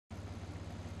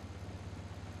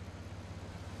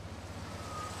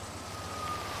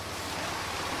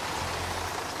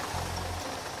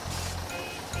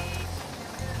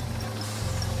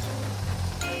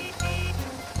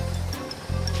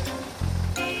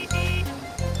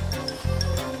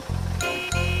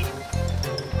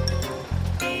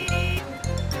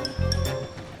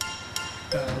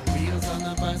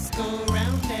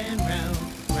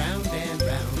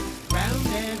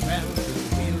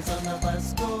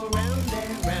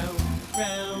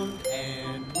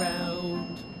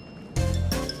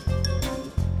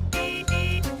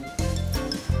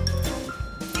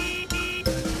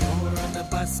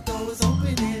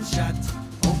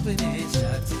open and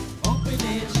shut, open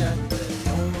and shut. The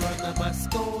door on the bus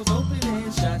goes open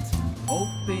and shut,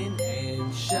 open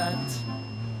and shut.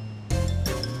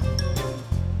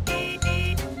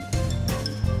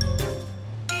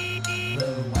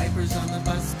 The wipers on the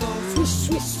bus go swish,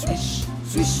 swish, swish,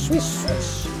 swish, swish,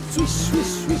 swish, swish,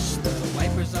 swish. The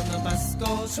wipers on the bus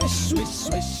go swish, swish,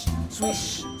 swish,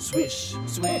 swish, swish,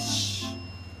 swish.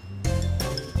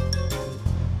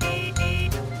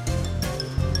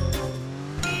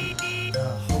 The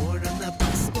horn on the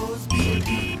bus goes beep,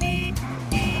 beep, beep,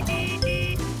 beep, beep,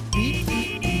 beep, beep,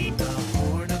 beep, beep. The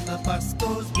horn on the bus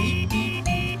goes beep, beep,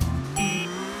 beep, beep,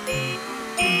 beep,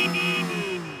 beep, beep,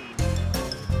 beep.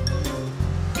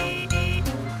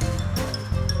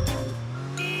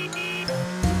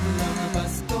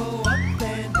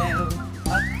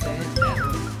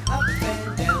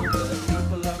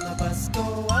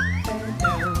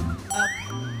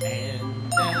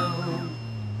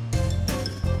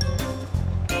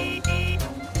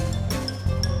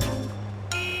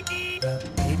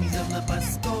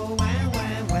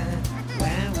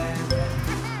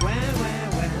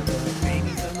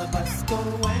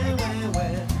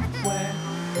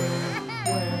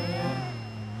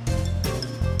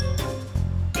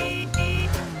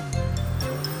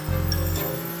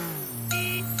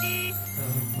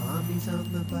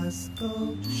 On the bus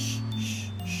go shh,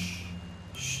 shh, shh,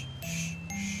 shh, shh,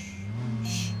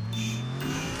 shh, shh.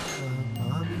 The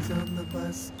mommies on the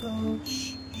bus go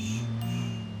shh, shh,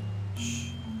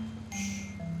 shh,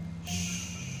 shh,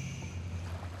 shh.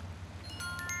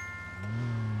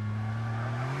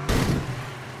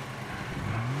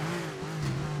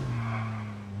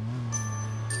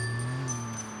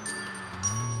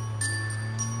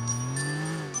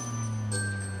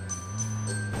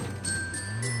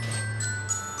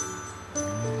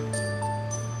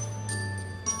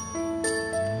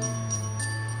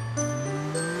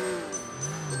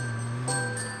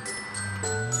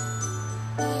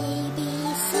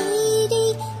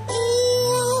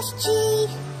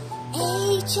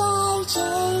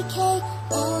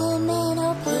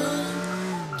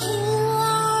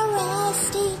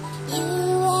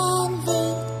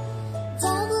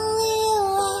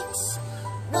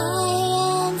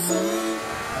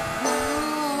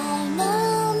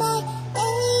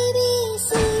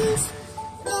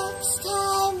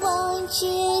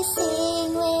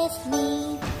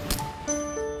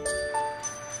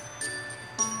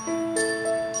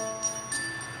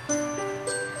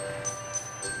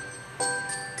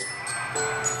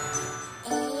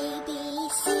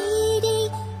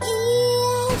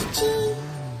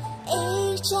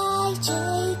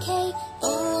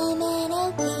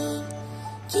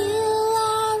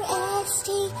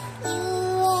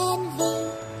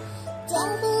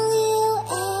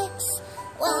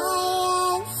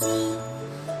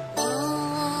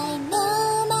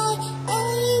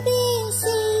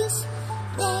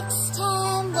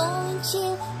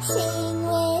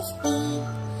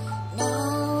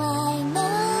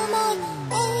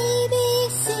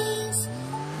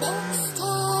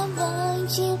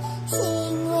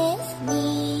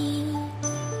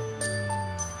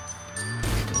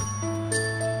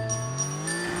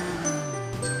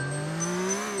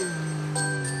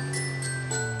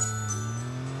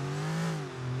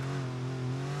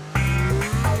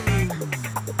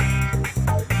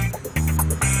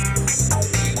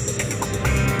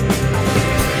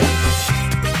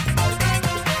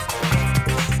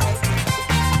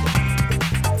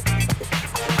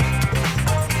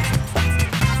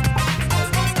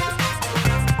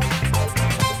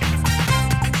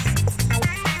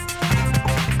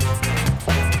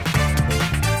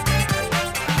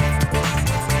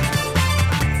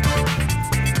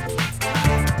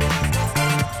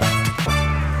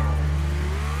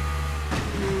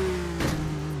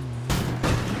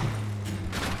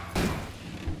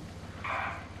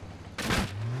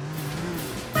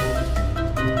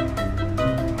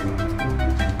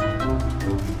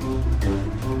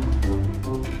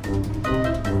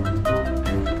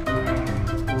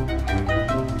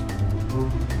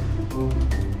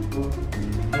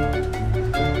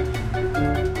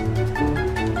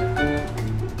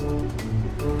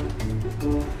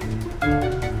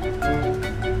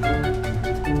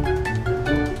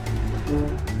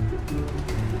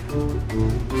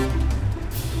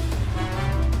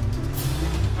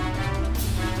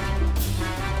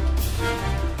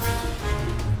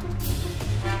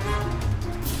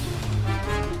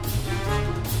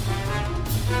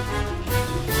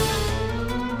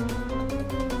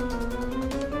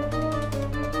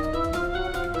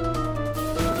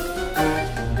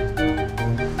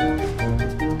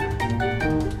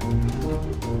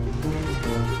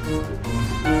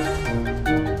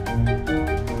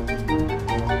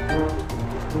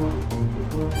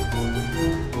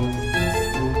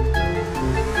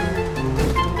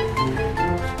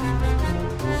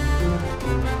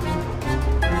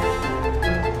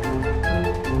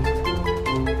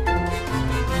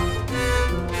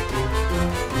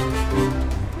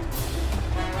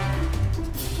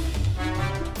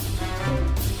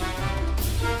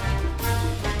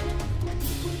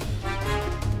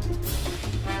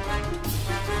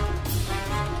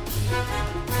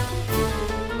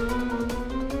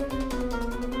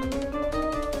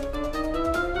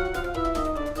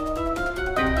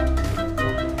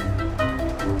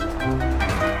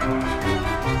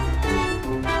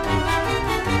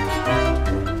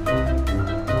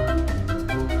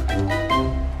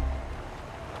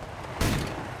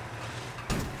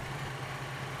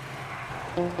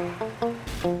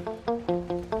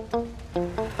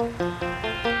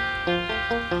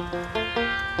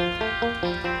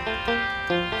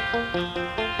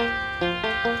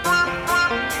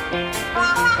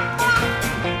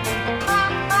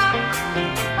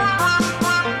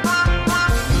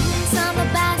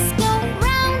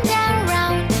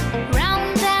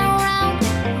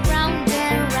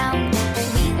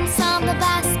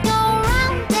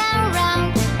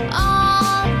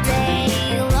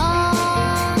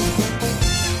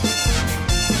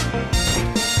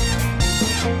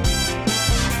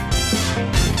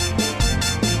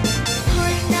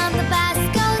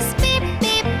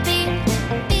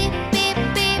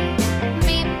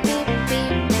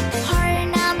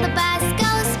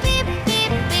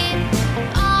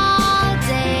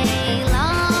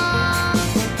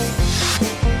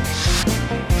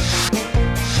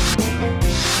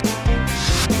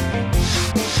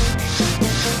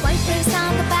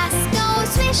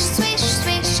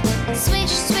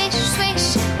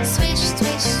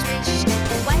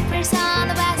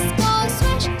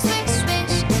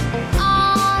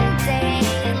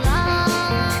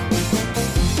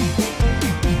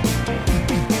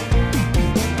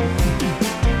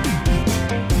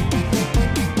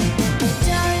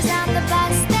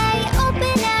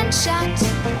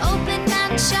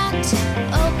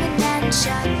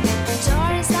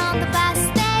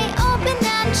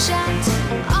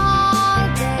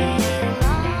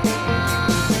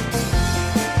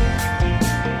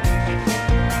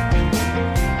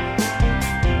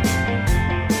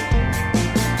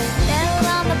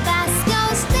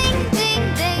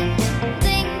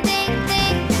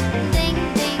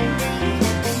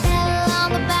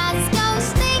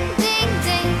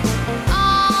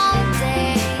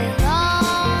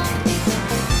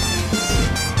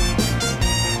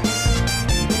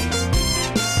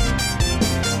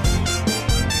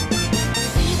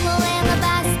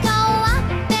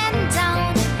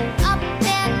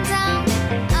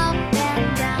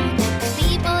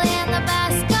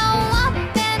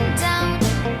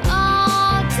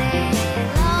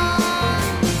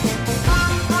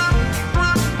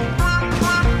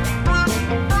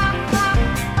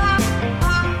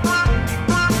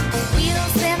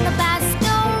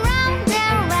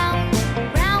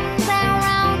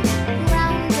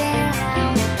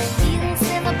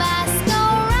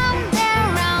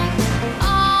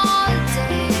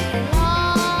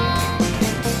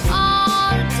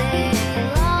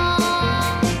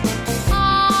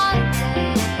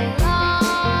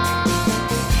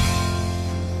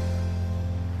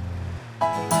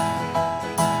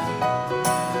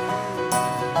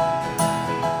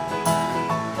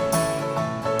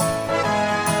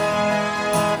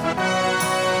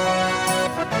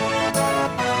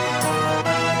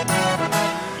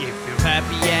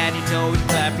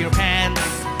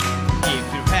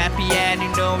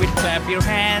 Clap your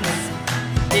hands.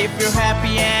 If you're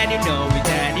happy and you know it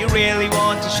and you really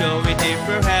want to show it. If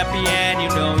you're happy and you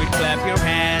know it, clap your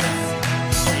hands.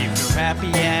 If you're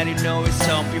happy and you know it,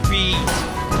 stomp your feet.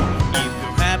 If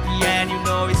you're happy and you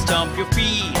know it, stomp your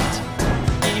feet.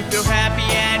 If you're happy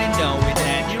and you know it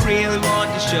and you really want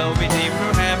to show it. If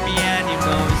you're happy and you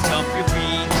know it, stomp your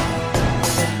feet.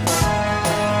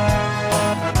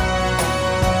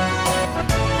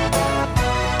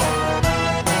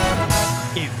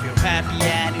 Happy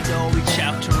and you know it,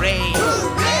 shout hooray!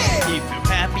 Hooray! If you're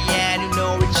happy and you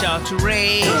know it, shout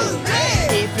hooray!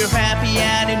 Hooray! If you're happy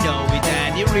and you know it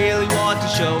and you really want to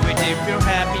show it. If you're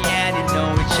happy and you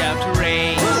know it, shout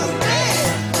hooray! Hooray!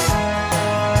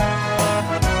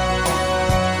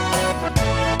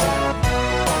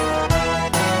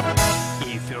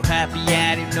 If you're happy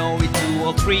and you know it, do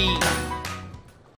all three.